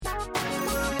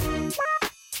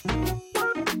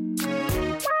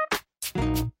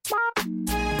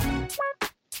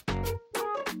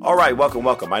All right,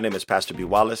 welcome. My name is Pastor B.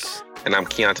 Wallace. And I'm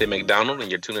Keontae McDonald, and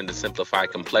you're tuning to Simplify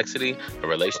Complexity, a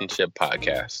relationship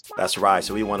podcast. That's right.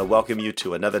 So we want to welcome you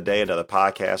to another day, another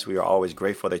podcast. We are always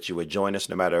grateful that you would join us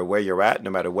no matter where you're at,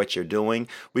 no matter what you're doing.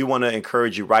 We want to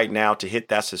encourage you right now to hit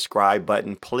that subscribe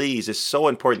button. Please, it's so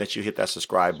important that you hit that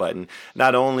subscribe button.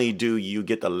 Not only do you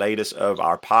get the latest of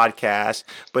our podcast,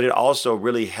 but it also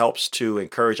really helps to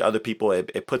encourage other people.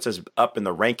 It puts us up in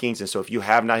the rankings. And so if you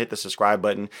have not hit the subscribe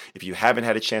button, if you haven't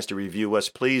had a chance to review us,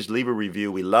 please leave a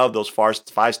review. We love those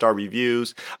five-star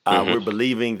reviews. We're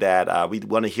believing that we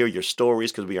want to hear your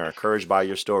stories because we are encouraged by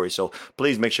your stories. So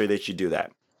please make sure that you do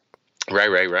that.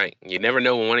 Right. You never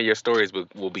know when one of your stories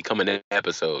will become an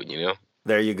episode,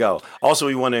 There you go. Also,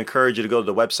 we want to encourage you to go to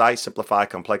the website,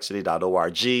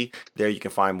 simplifycomplexity.org. There you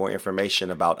can find more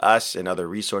information about us and other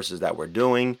resources that we're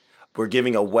doing. We're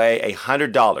giving away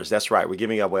 $100. That's right. We're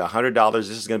giving away $100. This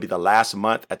is going to be the last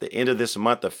month. At the end of this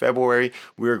month of February,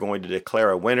 we're going to declare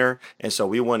a winner. And so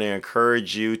we want to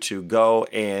encourage you to go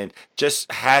and just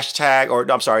tag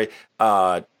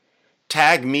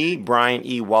me, Brian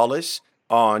E. Wallace,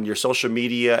 on your social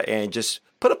media and just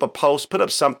put up a post, put up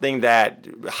something that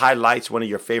highlights one of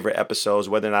your favorite episodes,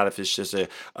 whether or not if it's just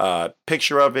a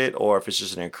picture of it or if it's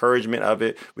just an encouragement of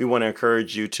it. We want to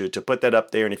encourage you to put that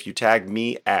up there. And if you tag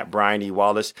me at Brian E.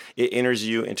 Wallace, it enters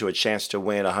you into a chance to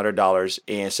win $100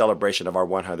 in celebration of our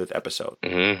 100th episode.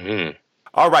 Mm-hmm.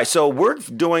 All right, so we're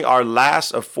doing our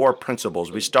last of 4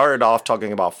 principles. We started off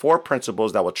talking about 4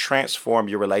 principles that will transform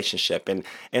your relationship. And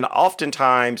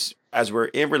oftentimes, as we're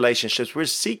in relationships, we're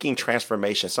seeking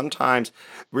transformation. Sometimes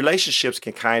relationships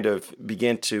can kind of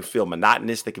begin to feel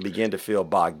monotonous. They can begin to feel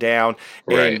bogged down.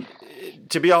 Right. And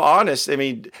to be all honest, I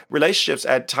mean, relationships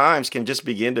at times can just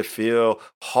begin to feel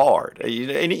hard.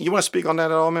 You want to speak on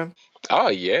that at all, man? Oh,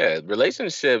 yeah.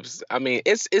 Relationships, I mean,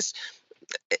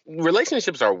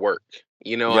 relationships are work.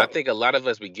 Yep. I think a lot of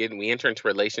us, we enter into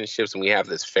relationships and we have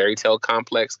this fairy tale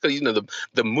complex because,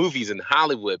 the movies in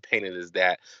Hollywood painted as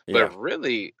that. But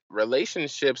really,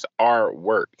 relationships are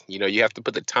work. You have to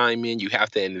put the time in. You have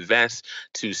to invest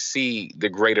to see the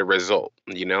greater result.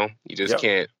 You just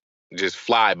can't just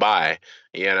fly by,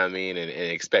 you know what I mean, and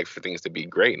expect for things to be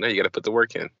great. No, you got to put the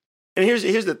work in. And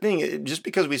here's the thing. Just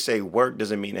because we say work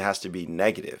doesn't mean it has to be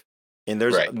negative. And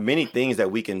there's many things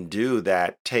that we can do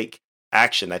that take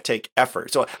action, that take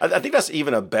effort. So I think that's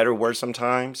even a better word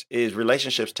sometimes is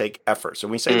relationships take effort. So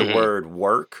when we say the word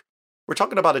work, we're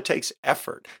talking about it takes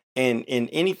effort. And in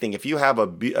anything, if you have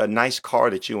a nice car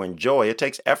that you enjoy, it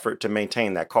takes effort to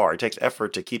maintain that car. It takes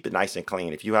effort to keep it nice and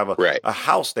clean. If you have a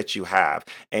house that you have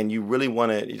and you really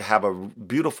want to have a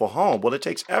beautiful home, well, it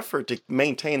takes effort to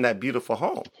maintain that beautiful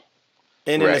home.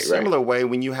 And in a similar way,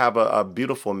 when you have a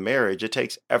beautiful marriage, it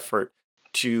takes effort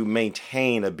to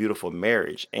maintain a beautiful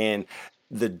marriage. And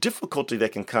the difficulty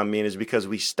that can come in is because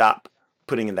we stop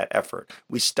putting in that effort.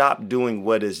 We stop doing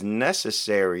what is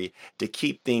necessary to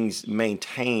keep things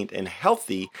maintained and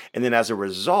healthy. And then as a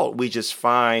result, we just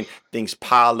find things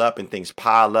pile up.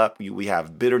 We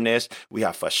have bitterness, we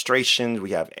have frustrations,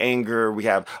 we have anger, we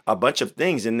have a bunch of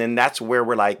things. And then that's where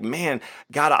we're like, man,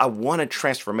 God, I want a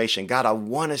transformation. God, I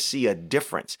want to see a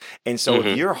difference. And so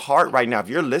if your heart right now, if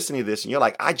you're listening to this and you're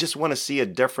like, I just want to see a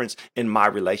difference in my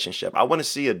relationship. I want to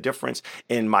see a difference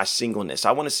in my singleness.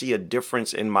 I want to see a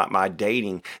difference in my dating.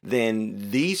 Then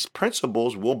these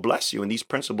principles will bless you and these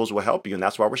principles will help you. And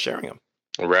that's why we're sharing them.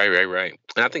 Right.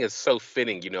 And I think it's so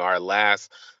fitting,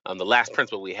 the last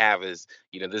principle we have is,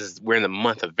 we're in the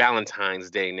month of Valentine's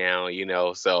Day now,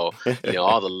 so,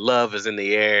 all the love is in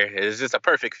the air. It's just a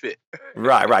perfect fit.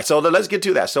 Right. So let's get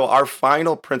to that. So our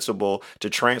final principle to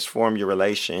transform your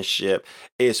relationship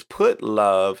is put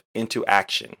love into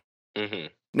action. Mm-hmm.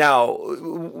 Now,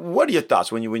 what are your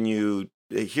thoughts when you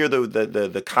hear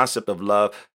the concept of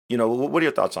love? What are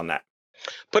your thoughts on that?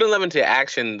 Putting love into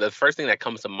action, the first thing that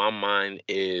comes to my mind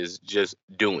is just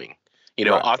doing.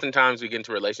 Oftentimes we get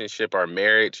into a relationship or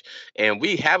marriage and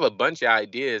we have a bunch of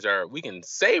ideas or we can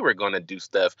say we're going to do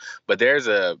stuff, but there's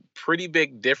a pretty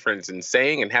big difference in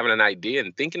saying and having an idea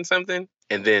and thinking something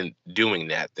and then doing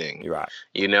that thing. Right.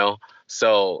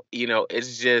 So,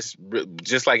 it's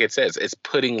just like it says, it's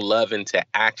putting love into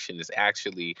action. It's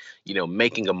actually,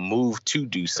 making a move to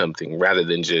do something rather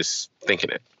than just thinking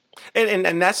it.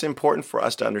 And that's important for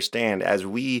us to understand as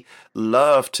we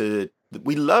love the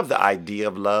idea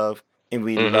of love and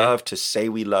we love to say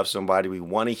we love somebody. We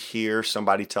want to hear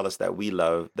somebody tell us that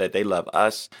that they love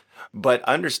us. But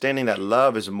understanding that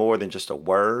love is more than just a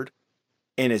word.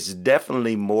 And it's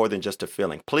definitely more than just a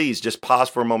feeling. Please just pause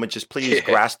for a moment. Just please Yeah.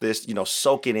 grasp this,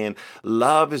 soak it in.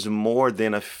 Love is more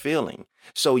than a feeling.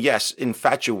 So yes,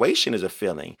 infatuation is a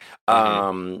feeling.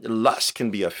 Hmm. Lust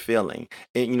can be a feeling.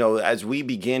 And, as we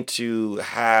begin to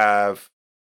have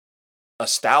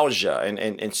nostalgia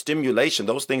and stimulation,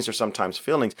 those things are sometimes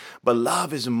feelings, but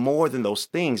love is more than those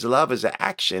things. Love is an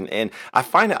action. And I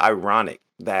find it ironic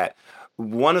that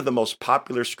one of the most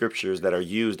popular scriptures that are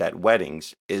used at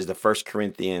weddings is the First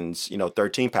Corinthians,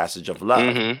 13 passage of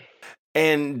love. Hmm.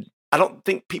 And I don't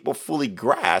think people fully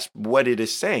grasp what it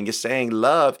is saying. It's saying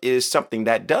love is something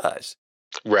that does.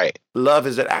 Right. Love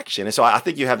is an action. And so I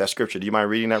think you have that scripture. Do you mind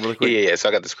reading that really quick? Yeah. So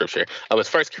I got the scripture.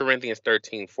 It's 1 Corinthians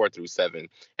 13, 4-7.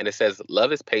 And it says,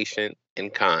 love is patient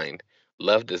and kind.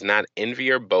 Love does not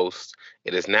envy or boast.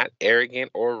 It is not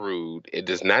arrogant or rude. It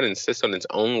does not insist on its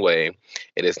own way.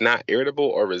 It is not irritable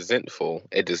or resentful.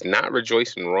 It does not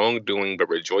rejoice in wrongdoing, but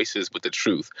rejoices with the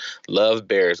truth. Love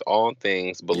bears all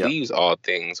things, Yep. believes all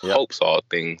things, Yep. hopes all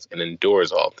things, and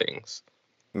endures all things.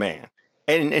 Man.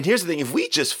 And here's the thing, if we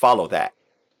just follow that,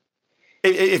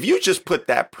 if you just put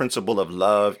that principle of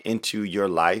love into your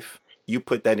life, you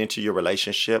put that into your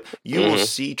relationship, you will Hmm.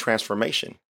 see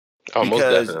transformation Oh, most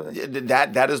because definitely.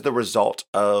 that is the result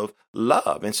of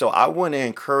love. And so I want to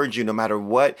encourage you, no matter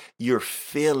what you're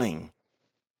feeling,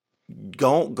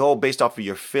 don't go based off of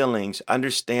your feelings.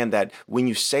 Understand that when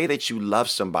you say that you love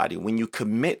somebody, when you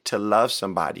commit to love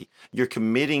somebody, you're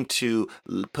committing to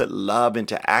put love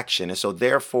into action. And so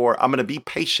therefore, I'm going to be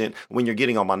patient when you're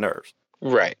getting on my nerves.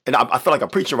 Right. And I feel like I'm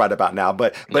preaching right about now,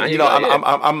 but Now you you know, go. Yeah.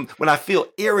 I'm when I feel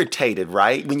irritated,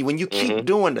 right? When you Hmm. keep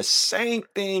doing the same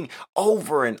thing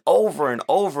over and over and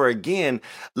over again,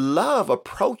 love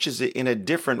approaches it in a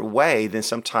different way than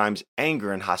sometimes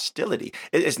anger and hostility.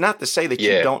 It's not to say that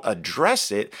you Yeah. don't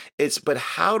address it. But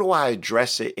how do I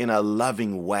address it in a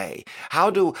loving way?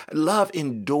 How do love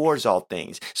endures all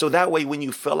things? So that way, when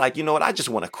you feel like, you know what, I just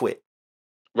want to quit.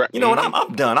 Right. You know what? Hmm.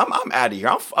 I'm done. I'm out of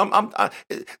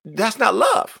here. That's not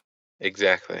love.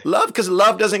 Exactly. Love, because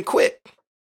love doesn't quit.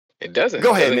 It doesn't.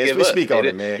 Go It ahead, doesn't man. give up. Speak on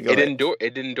it, man. Go ahead.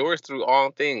 It endures through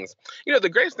all things. The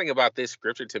greatest thing about this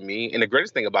scripture to me, and the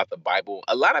greatest thing about the Bible,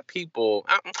 a lot of people,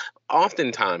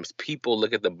 oftentimes people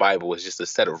look at the Bible as just a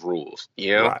set of rules,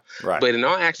 Right, right. But in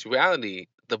all actuality,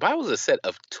 the Bible is a set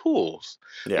of tools.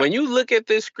 Yeah, When you look at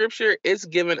this scripture, it's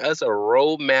giving us a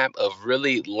roadmap of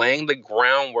really laying the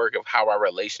groundwork of how our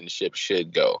relationship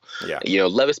should go. yeah.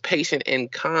 Love is patient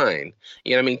and kind.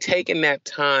 Taking that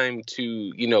time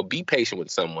to, be patient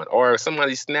with someone, or if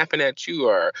somebody's snapping at you,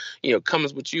 or,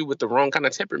 comes with you with the wrong kind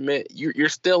of temperament, you're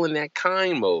still in that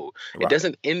kind mode. It Right.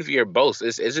 doesn't envy or boast.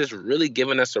 It's just really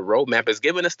giving us a roadmap. It's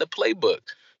giving us the playbook.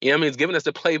 It's giving us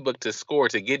the playbook to score,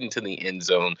 to get into the end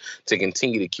zone, to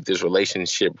continue to keep this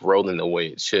relationship rolling the way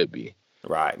it should be.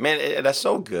 Right. Man, that's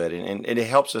so good. And it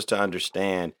helps us to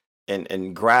understand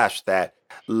and grasp that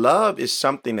love is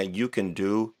something that you can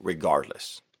do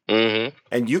regardless. Hmm.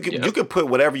 And you can Yep. put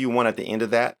whatever you want at the end of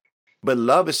that. But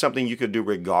love is something you could do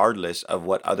regardless of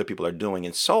what other people are doing.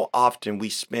 And so often we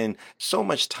spend so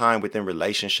much time within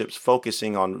relationships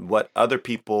focusing on what other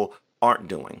people aren't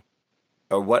doing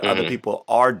or what other Hmm. people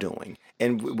are doing.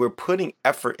 And we're putting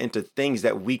effort into things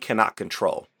that we cannot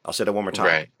control. I'll say that one more time.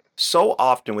 Right. So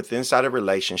often with inside of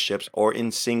relationships or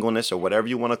in singleness or whatever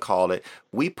you want to call it,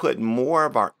 we put more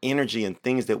of our energy in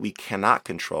things that we cannot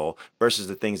control versus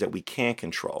the things that we can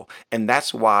control. And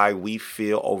that's why we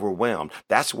feel overwhelmed.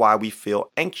 That's why we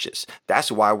feel anxious.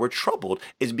 That's why we're troubled,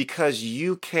 is because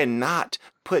you cannot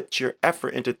put your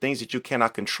effort into things that you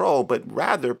cannot control, but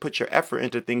rather put your effort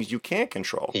into things you can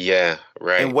control. Yeah. And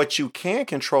Right. what you can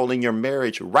control in your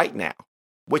marriage right now,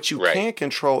 what you Right. can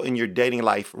control in your dating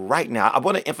life right now, I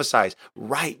want to emphasize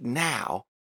right now,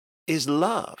 is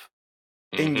love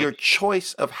and Hmm. your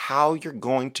choice of how you're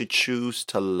going to choose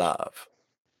to love.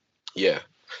 Yeah.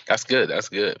 That's good. That's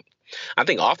good. I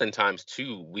think oftentimes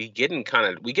too, we get in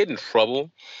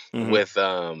trouble Hmm. with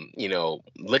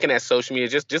looking at social media,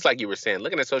 just like you were saying,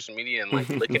 looking at social media and like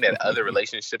looking at other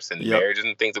relationships and Yep. marriages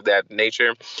and things of that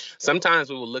nature. Sometimes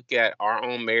we will look at our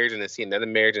own marriage and then see another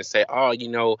marriage and say, oh,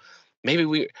 maybe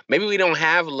we don't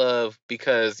have love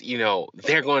because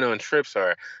they're going on trips,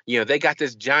 or they got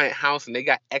this giant house and they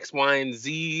got X, Y, and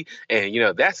Z,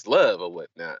 and that's love or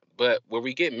whatnot. But where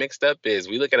we get mixed up is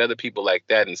we look at other people like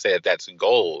that and say that's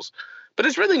goals, but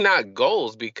it's really not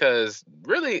goals, because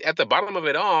really at the bottom of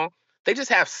it all, they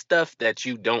just have stuff that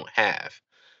you don't have.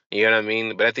 You know what I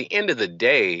mean? But at the end of the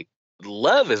day,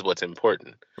 love is what's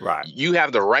important. Right. You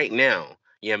have the right now.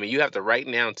 Yeah, I mean, you have to right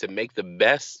now to make the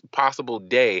best possible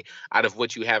day out of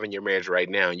what you have in your marriage right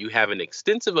now. You have an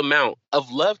extensive amount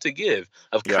of love to give,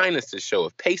 of Yep. kindness to show,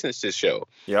 of patience to show.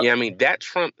 Yep. Yeah, I mean, that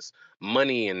trumps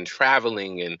money and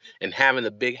traveling and having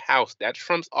a big house. That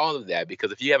trumps all of that,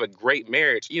 because if you have a great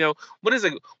marriage, what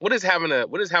is having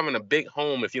a big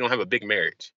home if you don't have a big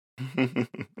marriage?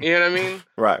 You know what I mean?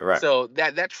 Right. Right. So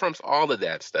that trumps all of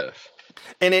that stuff.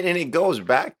 And it goes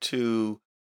back to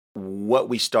what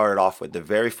we started off with, the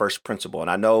very first principle. And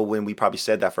I know when we probably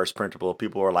said that first principle,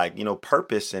 people were like,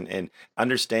 purpose and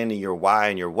understanding your why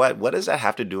and your what does that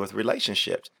have to do with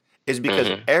relationships? Is because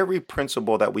Hmm. every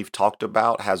principle that we've talked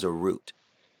about has a root,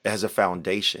 it has a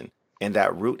foundation, and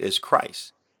that root is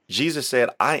Christ. Jesus said,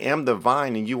 I am the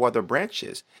vine and you are the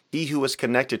branches. He who is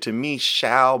connected to me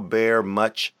shall bear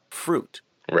much fruit.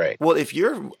 Right. Well, if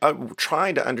you're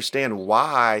trying to understand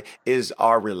why is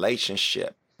our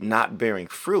relationship not bearing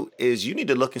fruit, is you need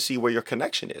to look and see where your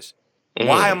connection is.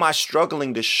 Why am Mm, I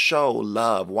struggling to show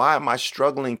love? Why am I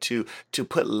struggling to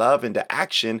put love into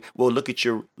action? Well, look at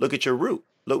your root.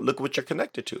 Look what you're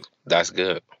connected to. that's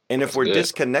good. And if That's we're good.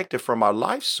 disconnected from our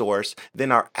life source,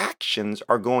 then our actions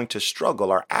are going to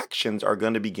struggle. Our actions are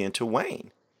going to begin to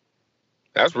wane.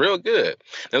 That's real good.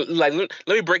 Now, like, let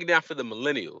me break it down for the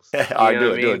millennials. All You right, know do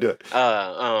what I it, do it, mean? do it.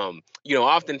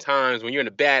 Oftentimes when you're in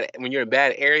a bad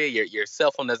area, your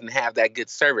cell phone doesn't have that good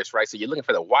service, right? So you're looking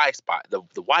for the Wi spot, the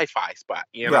Wi-Fi spot.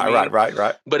 You know what I Right, right, mean? right,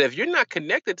 right, But if you're not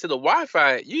connected to the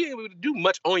Wi-Fi, you ain't able to do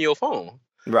much on your phone.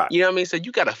 right, You know what I mean? So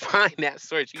you gotta find that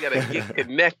source. You gotta get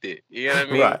connected. You know what I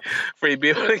mean? right. For you to be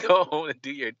able to go home and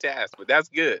do your task. But that's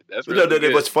good. That's really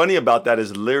good. What's funny about that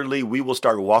is literally we will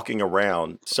start walking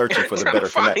around searching for the Trying to better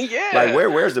find, connect. Like yeah.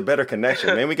 where's the better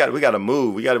connection, man? We got to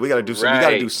move. We got to do some. We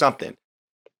got to do Right. something.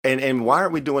 And why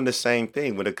aren't we doing the same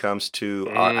thing when it comes to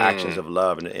our actions Mm. of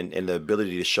love and the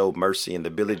ability to show mercy and the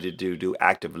ability to do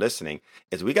active listening?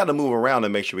 Is we got to move around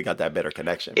and make sure we got that better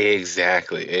connection.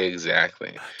 Exactly, exactly.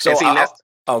 And So see, I, that's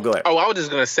oh, go ahead. oh, I was just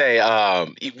gonna say,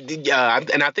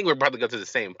 and I think we're probably go to the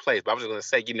same place. But I was just gonna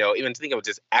say, even thinking of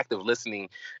just active listening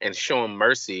and showing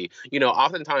mercy.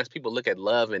 Oftentimes people look at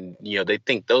love and they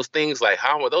think those things like,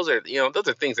 how well, those are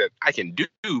things that I can do.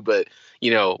 But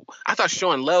I thought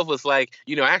showing love was like,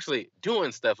 actually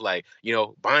doing stuff like,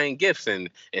 buying gifts and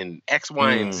X,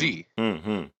 Y, and Mm, Z.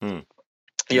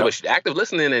 Yep. But active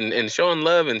listening and showing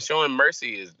love and showing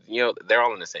mercy is, they're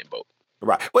all in the same boat.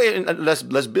 Right. Well, and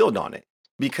let's build on it,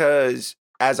 because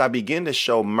as I begin to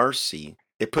show mercy,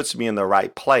 it puts me in the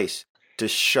right place to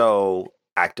show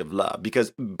active love.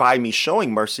 Because by me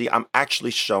showing mercy, I'm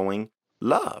actually showing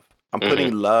love. I'm Hmm.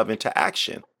 putting love into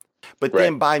action. But Right.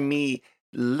 then by me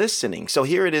listening, so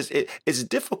here it is. It's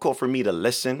difficult for me to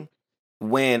listen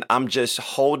when I'm just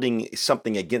holding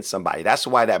something against somebody. That's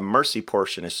why that mercy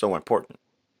portion is so important.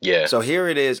 Yeah. So here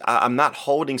it is. I'm not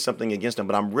holding something against them,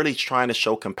 but I'm really trying to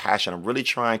show compassion. I'm really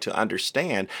trying to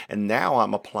understand. And now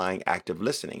I'm applying active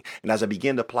listening. And as I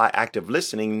begin to apply active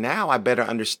listening, now I better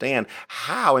understand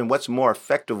how and what's more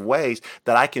effective ways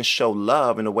that I can show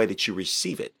love in a way that you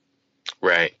receive it.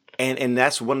 Right. And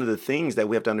that's one of the things that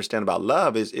we have to understand about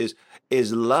love is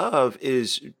love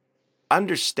is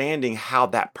understanding how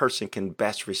that person can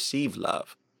best receive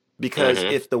love. Because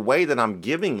Hmm. if the way that I'm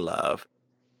giving love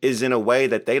is in a way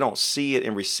that they don't see it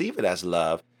and receive it as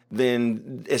love,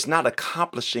 then it's not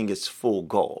accomplishing its full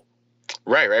goal.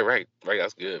 Right. Right. Right. Right.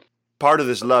 That's good. Part of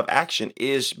this love action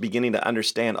is beginning to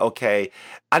understand, okay,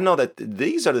 I know that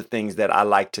these are the things that I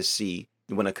like to see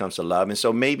when it comes to love. And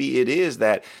so maybe it is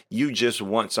that you just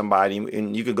want somebody,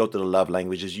 and you could go through the love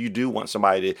languages, you do want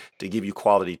somebody to give you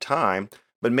quality time,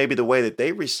 but maybe the way that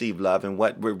they receive love and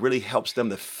what really helps them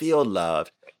to feel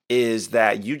love is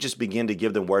that you just begin to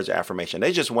give them words of affirmation.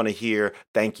 They just want to hear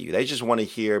thank you. They just want to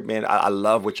hear, man, I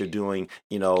love what you're doing,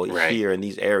 Right. here in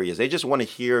these areas. They just want to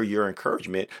hear your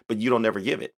encouragement, but you don't ever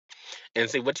give it. And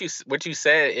see what you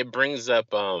said. It brings up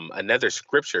another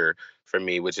scripture for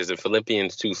me, which is in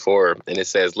Philippians 2:4, and it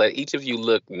says, "Let each of you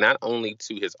look not only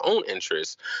to his own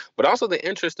interests, but also the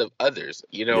interest of others."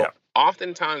 Yeah.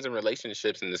 Oftentimes in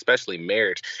relationships and especially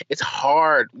marriage, it's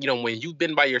hard. When you've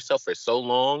been by yourself for so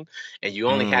long and you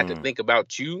only had to Mm, think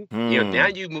about you. Now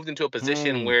mm, you've moved into a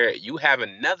position mm. where you have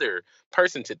another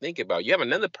person to think about. You have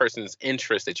another person's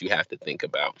interest that you have to think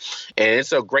about. And it's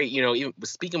so great, even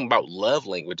speaking about love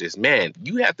languages, man,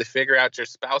 you have to figure out your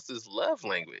spouse's love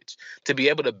language to be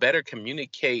able to better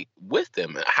communicate with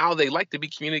them, how they like to be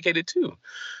communicated to.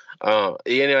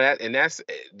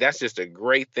 That's just a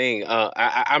great thing.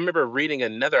 I remember reading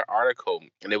another article,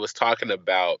 and it was talking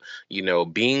about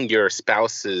being your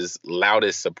spouse's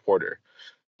loudest supporter.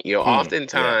 Hmm.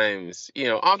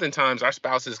 Yeah. Oftentimes our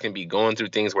spouses can be going through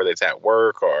things, whether it's at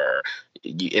work or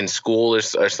in school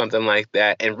or something like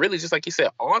that. And really, just like you said,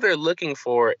 all they're looking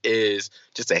for is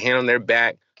just a hand on their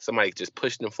back, somebody just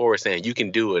pushing them forward saying, you can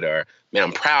do it, or man,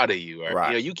 I'm proud of you, or,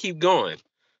 Right. you keep going.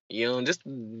 And just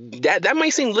that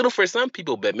might seem little for some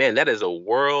people, but man, that is a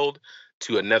world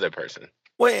to another person.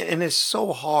 Well, and it's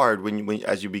so hard when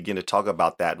as you begin to talk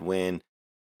about that, when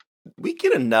we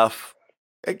get enough,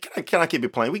 can I keep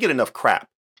it plain? We get enough crap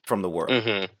from the world.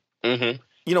 Mm-hmm.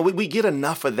 Mm-hmm. We get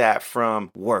enough of that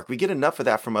from work. We get enough of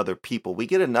that from other people. We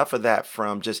get enough of that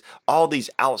from just all these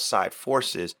outside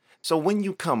forces. So when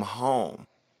you come home,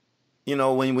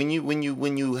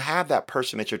 when you have that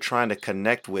person that you're trying to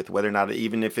connect with, whether or not,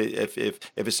 even if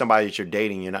it's somebody that you're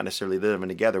dating, you're not necessarily living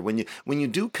together. When you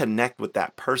do connect with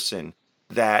that person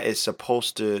that is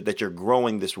supposed to that you're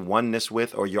growing this oneness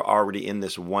with, or you're already in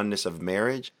this oneness of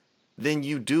marriage, then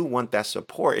you do want that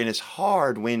support, and it's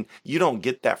hard when you don't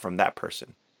get that from that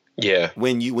person. Yeah.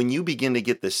 When you begin to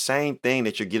get the same thing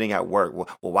that you're getting at work, well,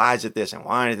 why is it this and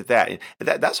why is it that? And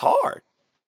that's hard.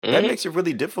 That Mm-hmm. makes it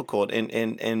really difficult,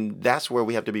 and that's where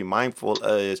we have to be mindful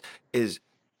is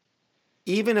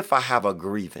even if I have a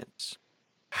grievance,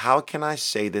 how can I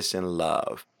say this in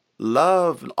love?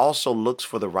 Love also looks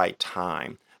for the right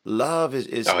time. Love is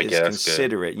is, Oh is yeah, that's good.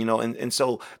 considerate, and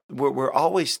so we're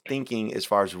always thinking as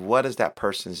far as what is that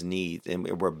person's needs, and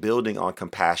we're building on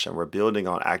compassion, we're building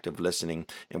on active listening,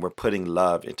 and we're putting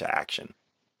love into action.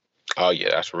 Oh yeah,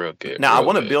 that's real good. Now, I Real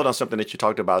want to good. build on something that you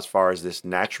talked about as far as this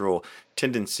natural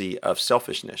tendency of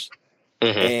selfishness.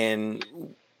 Mm-hmm.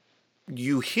 And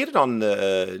you hit it on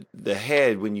the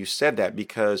head when you said that,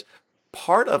 because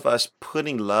part of us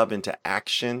putting love into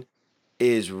action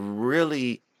is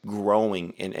really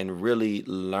growing and really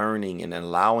learning and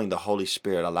allowing the Holy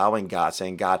Spirit, allowing God,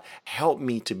 saying, God, help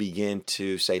me to begin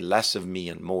to say less of me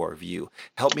and more of you.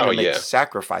 Help me Oh to make yeah.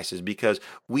 sacrifices, because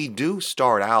we do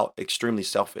start out extremely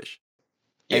selfish.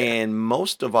 Yeah. And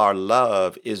most of our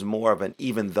love is more of an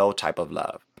even though type of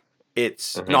love. No,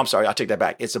 Mm-hmm. I'm sorry, I take that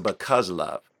back. It's a because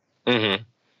love. Mm-hmm.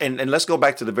 And let's go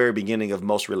back to the very beginning of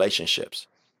most relationships.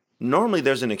 Normally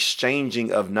there's an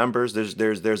exchanging of numbers.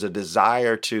 There's a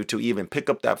desire to even pick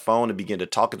up that phone and begin to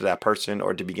talk to that person,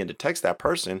 or to begin to text that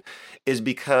person, is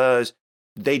because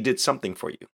they did something for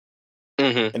you.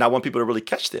 Mm-hmm. And I want people to really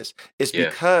catch this. It's Yeah.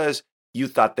 because you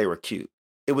thought they were cute.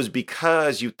 It was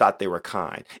because you thought they were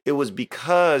kind. It was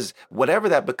because whatever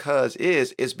that because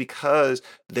is because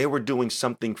they were doing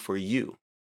something for you.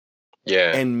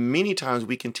 Yeah. And many times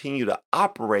we continue to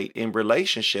operate in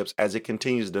relationships as it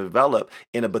continues to develop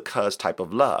in a because type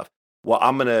of love. Well,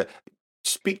 I'm going to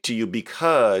speak to you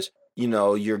because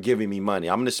you're giving me money.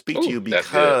 I'm going to speak to Ooh, you that's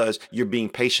good. because you're being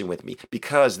patient with me,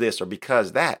 because this or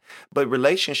because that. But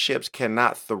relationships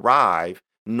cannot thrive,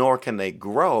 nor can they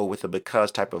grow with a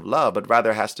because type of love, but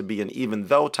rather has to be an even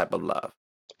though type of love.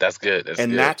 That's good. That's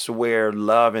And good. that's where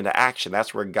love into action,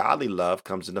 that's where godly love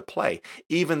comes into play.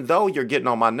 Even though you're getting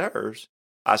on my nerves,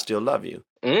 I still love you.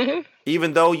 Mm-hmm.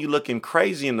 Even though you looking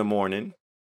crazy in the morning,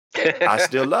 I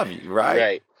still love you, right?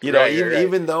 Right. Right. Right. Right.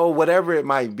 Even though whatever it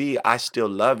might be, I still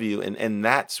love you. And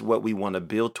that's what we want to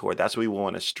build toward. That's what we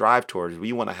want to strive towards.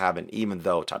 We want to have an even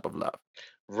though type of love.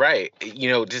 Right.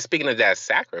 Just speaking of that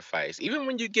sacrifice, even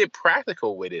when you get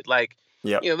practical with it, like,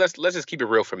 Yep. let's just keep it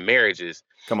real for marriages.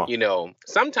 Come on.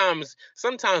 Sometimes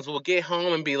we'll get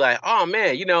home and be like, oh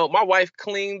man, my wife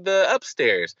cleaned the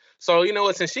upstairs. So you know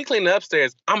what, since she cleaned the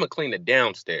upstairs, I'm gonna clean the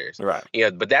downstairs. Right. Yeah,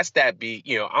 but that's I'm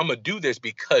gonna do this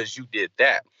because you did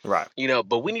that. Right.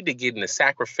 But we need to get in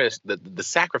the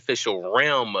sacrificial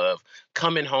realm of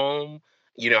coming home.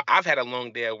 I've had a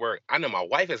long day at work. I know my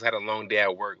wife has had a long day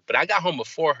at work, but I got home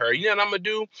before her. You know what I'm gonna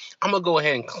do? I'm gonna go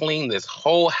ahead and clean this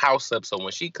whole house up, so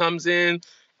when she comes in,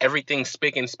 everything's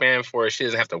spick and span for her. She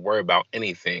doesn't have to worry about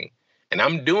anything. And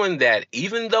I'm doing that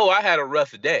even though I had a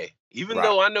rough day. Even Right.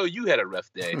 though I know you had a rough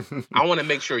day, I want to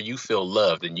make sure you feel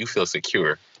loved and you feel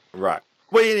secure. Right.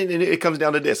 Well, and it comes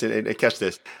down to this, and catch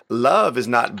this: love is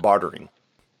not bartering.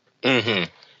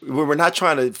 Mm-hmm. We're not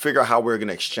trying to figure out how we're going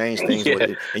to exchange things with Yeah.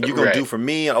 it, and you're going to do Right. for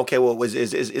me. Okay, well,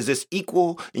 is this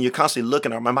equal? And you're constantly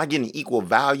looking. Am I getting equal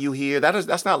value here?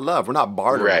 That's not love. We're not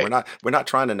bartering. Right. We're not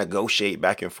trying to negotiate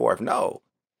back and forth. No,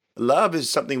 love is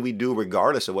something we do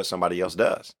regardless of what somebody else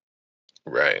does.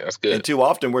 Right. That's And good. too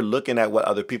often we're looking at what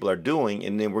other people are doing,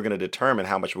 and then we're going to determine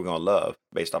how much we're going to love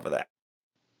based off of that.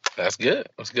 That's good.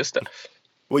 That's good stuff.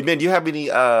 Well, man, do you have any?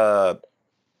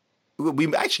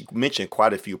 We actually mentioned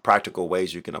quite a few practical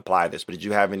ways you can apply this, but did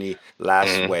you have any last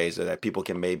Mhm. ways that people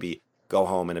can maybe go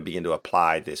home and begin to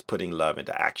apply this, putting love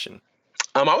into action?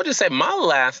 I would just say my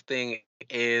last thing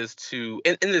is to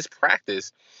in this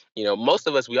practice, most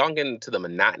of us, we all get into the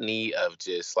monotony of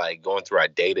just like going through our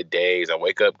day to days. I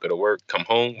wake up, go to work, come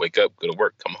home, wake up, go to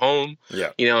work, come home.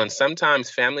 Yeah. And sometimes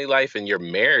family life and your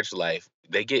marriage life,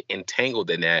 they get entangled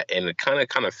in that, and it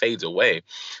kind of fades away.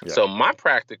 Yeah. So my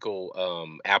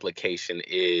practical application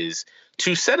is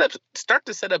to start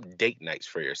to set up date nights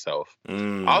for yourself.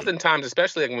 Oftentimes,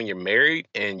 especially like when you're married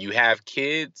and you have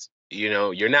kids,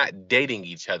 you're not dating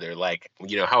each other like,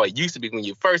 how it used to be when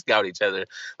you first got each other.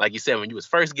 Like you said, when you was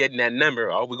first getting that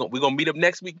number, oh, we're gonna meet up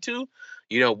next week too.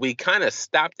 We kind of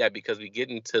stopped that because we get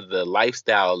into the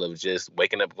lifestyle of just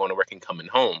waking up, going to work, and coming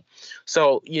home.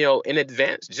 So, in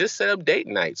advance, just set up date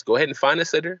nights. Go ahead and find a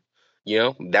sitter.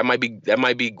 That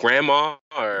might be grandma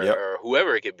or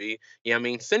whoever it could be.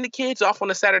 Send the kids off on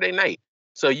a Saturday night.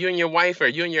 So you and your wife or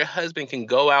you and your husband can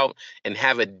go out and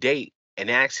have a date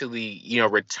and actually,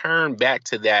 return back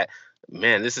to that,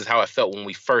 man, this is how it felt when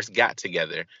we first got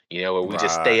together, where we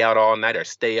just stay out all night or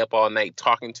stay up all night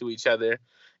talking to each other.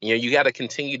 You got to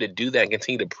continue to do that and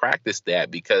continue to practice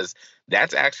that, because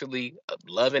that's actually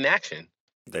love in action.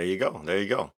 There you go. There you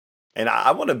go. And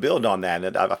I want to build on that.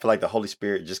 And I feel like the Holy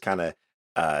Spirit just kind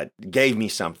of gave me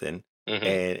something.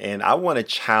 Mm-hmm. And I want to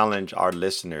challenge our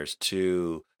listeners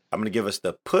I'm going to give us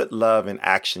the Put Love in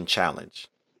Action Challenge.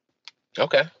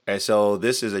 Okay. And so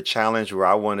this is a challenge where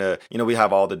I want to, we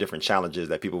have all the different challenges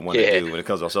that people want to do when it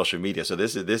comes on social media. So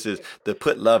this is the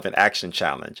Put Love in Action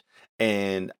Challenge.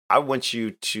 And I want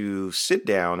you to sit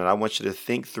down and I want you to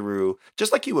think through,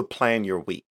 just like you would plan your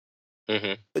week.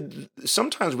 Mm-hmm.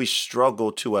 Sometimes we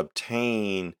struggle to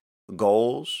obtain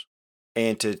goals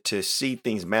and to see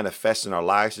things manifest in our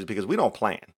lives is because we don't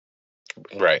plan.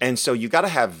 Right. And so you got to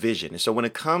have vision. And so when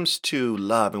it comes to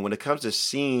love and when it comes to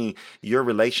seeing your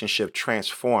relationship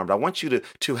transformed, I want you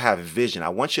to have vision. I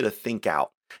want you to think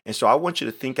out. And so I want you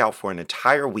to think out for an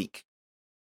entire week.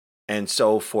 And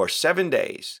so for 7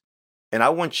 days, and I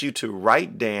want you to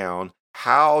write down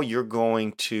how you're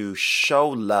going to show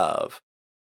love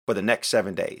for the next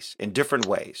 7 days in different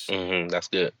ways. Mm-hmm. That's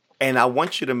good. And I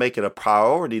want you to make it a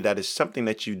priority that is something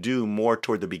that you do more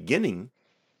toward the beginning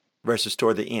versus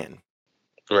toward the end.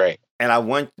 Right. And I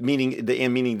want, meaning the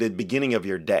end, meaning the beginning of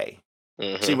your day.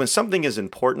 Mm-hmm. See, when something is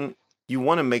important, you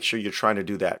want to make sure you're trying to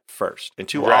do that first. And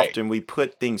too often we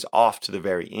put things off to the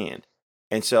very end.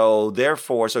 And so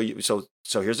therefore, so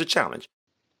here's a challenge.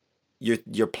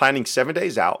 You're planning 7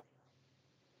 days out,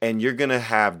 and you're going to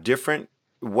have different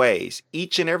ways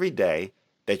each and every day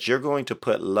that you're going to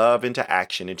put love into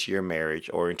action into your marriage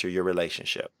or into your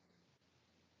relationship.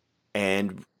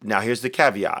 And now here's the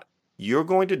caveat. You're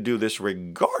going to do this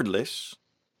regardless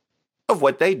of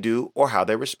what they do or how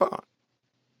they respond.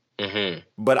 Mm-hmm.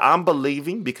 But I'm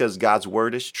believing, because God's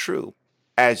word is true,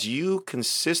 as you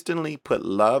consistently put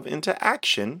love into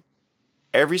action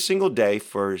every single day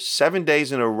for 7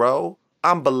 days in a row,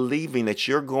 I'm believing that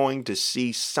you're going to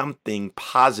see something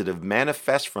positive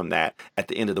manifest from that at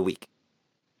the end of the week.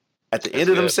 At the end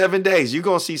of them 7 days, you're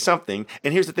going to see something.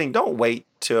 And here's the thing. Don't wait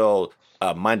till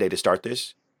Monday to start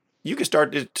this. You can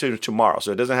start it tomorrow.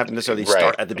 So it doesn't have to necessarily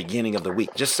start at the beginning of the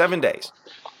week. Just 7 days.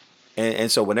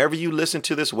 And so whenever you listen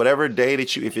to this, whatever day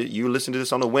that if you listen to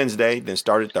this on a Wednesday, then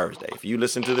start it Thursday. If you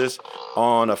listen to this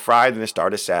on a Friday, then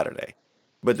start it Saturday.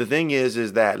 But the thing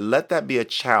is that let that be a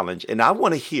challenge. And I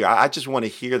want to hear, I just want to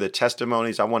hear the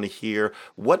testimonies. I want to hear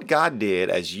what God did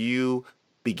as you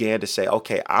began to say,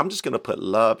 okay, I'm just going to put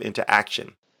love into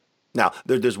action. Now,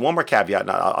 there's one more caveat, and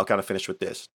I'll kind of finish with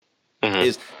this,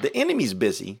 is the enemy's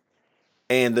busy.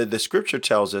 And the scripture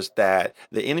tells us that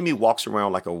the enemy walks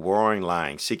around like a roaring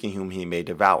lion, seeking whom he may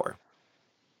devour.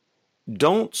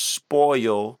 Don't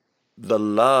spoil the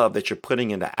love that you're putting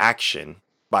into action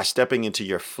by stepping into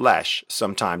your flesh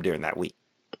sometime during that week.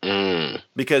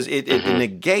 Because it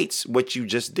negates what you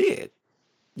just did.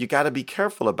 You got to be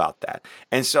careful about that.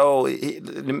 And so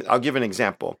I'll give an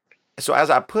example. So as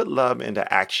I put love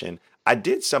into action, I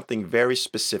did something very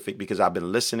specific because I've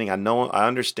been listening. I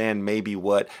understand maybe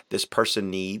what this person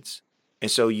needs.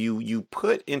 And so you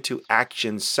put into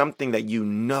action something that you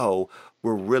know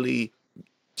will really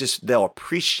they'll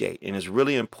appreciate and is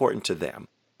really important to them.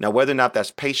 Now, whether or not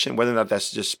that's patient, whether or not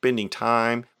that's just spending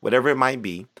time, whatever it might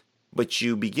be, but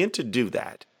you begin to do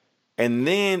that. And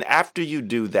then after you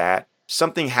do that,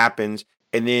 something happens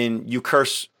and then you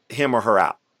curse him or her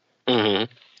out. Mm-hmm.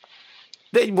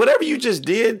 Whatever you just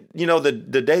did,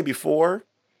 the day before,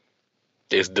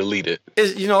 it's deleted.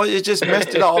 It just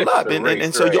messed it all up.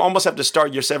 And so you almost have to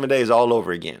start your 7 days all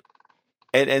over again.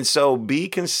 And so be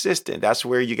consistent. That's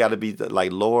where you got to be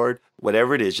like, Lord,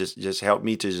 whatever it is, just help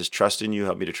me to just trust in you.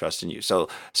 Help me to trust in you. So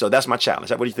that's my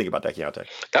challenge. What do you think about that, Keontae?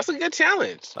 That's a good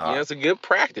challenge. It's a good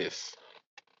practice.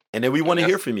 And then we want to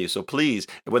hear from you. So please,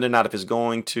 whether or not if it's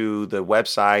going to the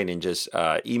website and just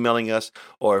emailing us,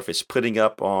 or if it's putting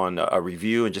up on a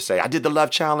review and just say, I did the love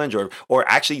challenge, or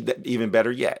actually even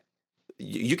better yet,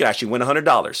 you can actually win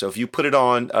 $100. So if you put it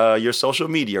on your social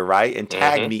media, right, and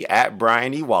tag me at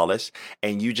Brian E. Wallace,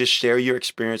 and you just share your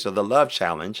experience of the love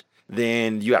challenge,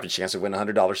 then you have a chance to win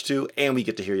 $100 too, and we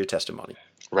get to hear your testimony.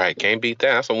 Right. Can't beat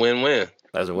that. That's a win-win.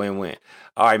 That's a win-win.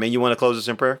 All right, man, you want to close us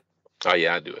in prayer? Oh,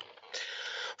 yeah, I do it.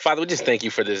 Father, we just thank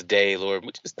you for this day, Lord.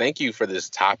 We just thank you for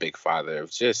this topic, Father, of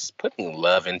just putting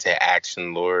love into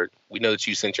action, Lord. We know that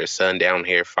you sent your son down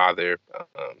here, Father,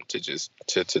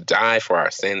 to die for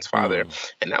our sins, Father.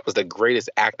 And that was the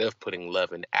greatest act of putting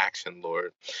love into action,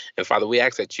 Lord. And Father, we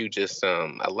ask that you just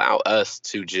allow us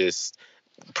to just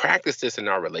practice this in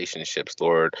our relationships,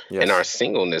 Lord, in our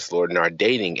singleness, Lord, in our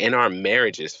dating, in our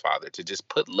marriages, Father, to just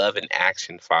put love in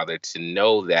action, Father, to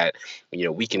know that,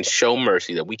 we can show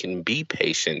mercy, that we can be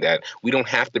patient, that we don't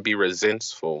have to be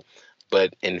resentful,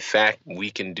 but in fact, we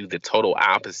can do the total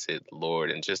opposite, Lord,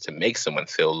 and just to make someone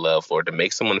feel loved, Lord, to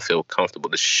make someone feel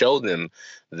comfortable, to show them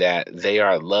that they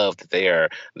are loved, that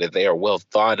they are well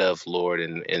thought of, Lord,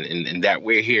 and that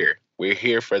we're here. We're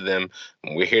here for them,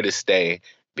 and we're here to stay,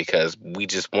 because we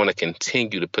just want to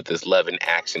continue to put this love in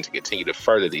action to continue to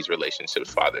further these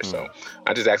relationships, Father. So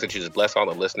I just ask that you just bless all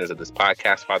the listeners of this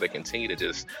podcast, Father. Continue to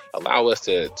just allow us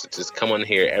to just come on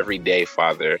here every day,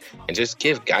 Father, and just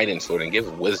give guidance, Lord, and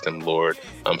give wisdom, Lord,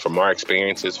 from our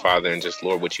experiences, Father, and just,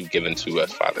 Lord, what you've given to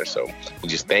us, Father. So we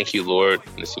just thank you, Lord,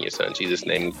 and it's in your son, Jesus'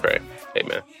 name we pray.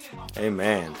 Amen.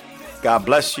 Amen. God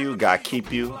bless you. God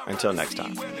keep you. Until next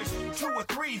time. 2 or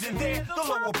 3, then there the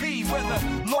Lord will be. Where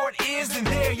the Lord is, then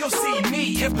there you'll see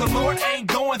me. If the Lord ain't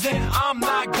going, then I'm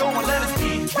not going. Let us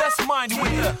be best minded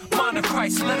with the mind of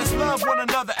Christ. Let us love one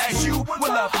another as you will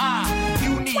love I.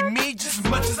 You need me just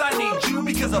as much as I need you,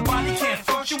 because a body can't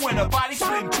function when a body's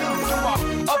split in two. Through our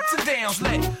ups and downs,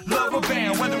 let love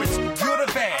abound. Whether it's good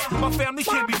or bad, my family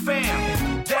can't be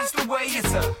found. That's the way it's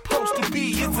supposed to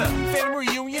be. It's a family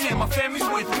reunion and my family's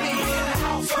with me. In the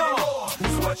house, come on,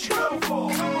 it's what you go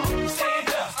for. Come on, stand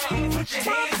up, put your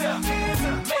hands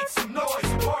up, make some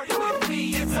noise, party with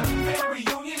me. It's a family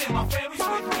reunion and my family's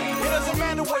with me. It doesn't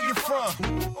matter where you're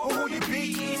from or who you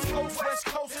be. East Coast, West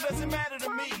Coast, it doesn't matter to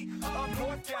me. Up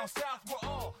north, down south, we're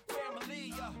all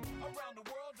family around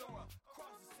the world.